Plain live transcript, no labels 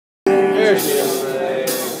There she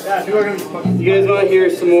is. You guys want to hear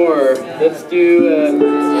some more? Let's do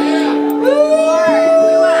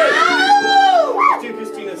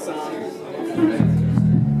Christina's songs.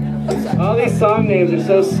 All these song names are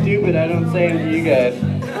so stupid, I don't say them to you guys.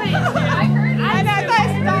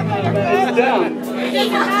 It's dumb.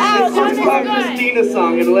 It's just called Christina's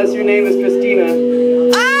song, unless your name is Christina.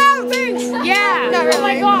 Oh, thanks! Yeah! No,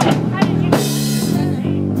 really. I'm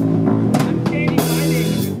changing my name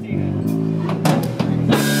to Christina.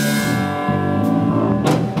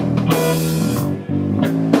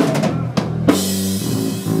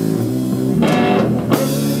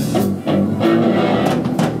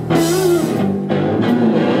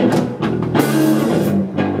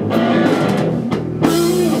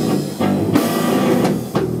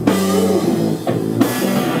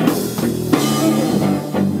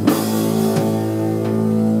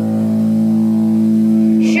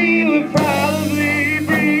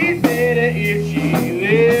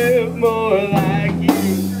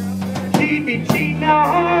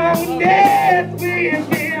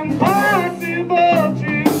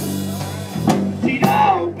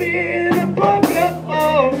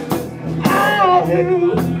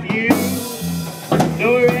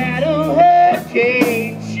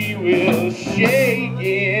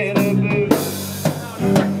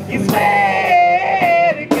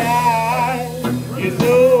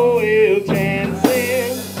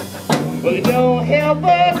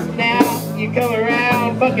 Come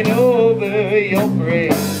around fucking over your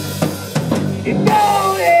friends. It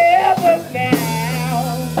don't help us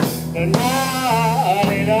now, no,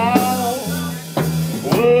 not at all.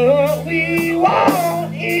 What we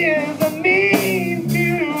want is a means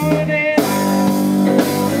to an end.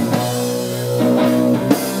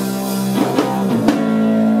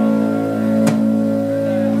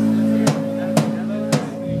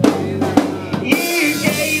 You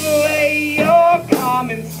gave away your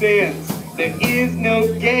common sense. There is no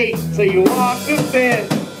gate, so you walk the fence.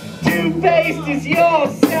 Two-faced is your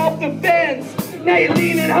self-defense. Now you're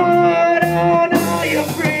leaning hard on all your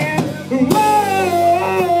friends.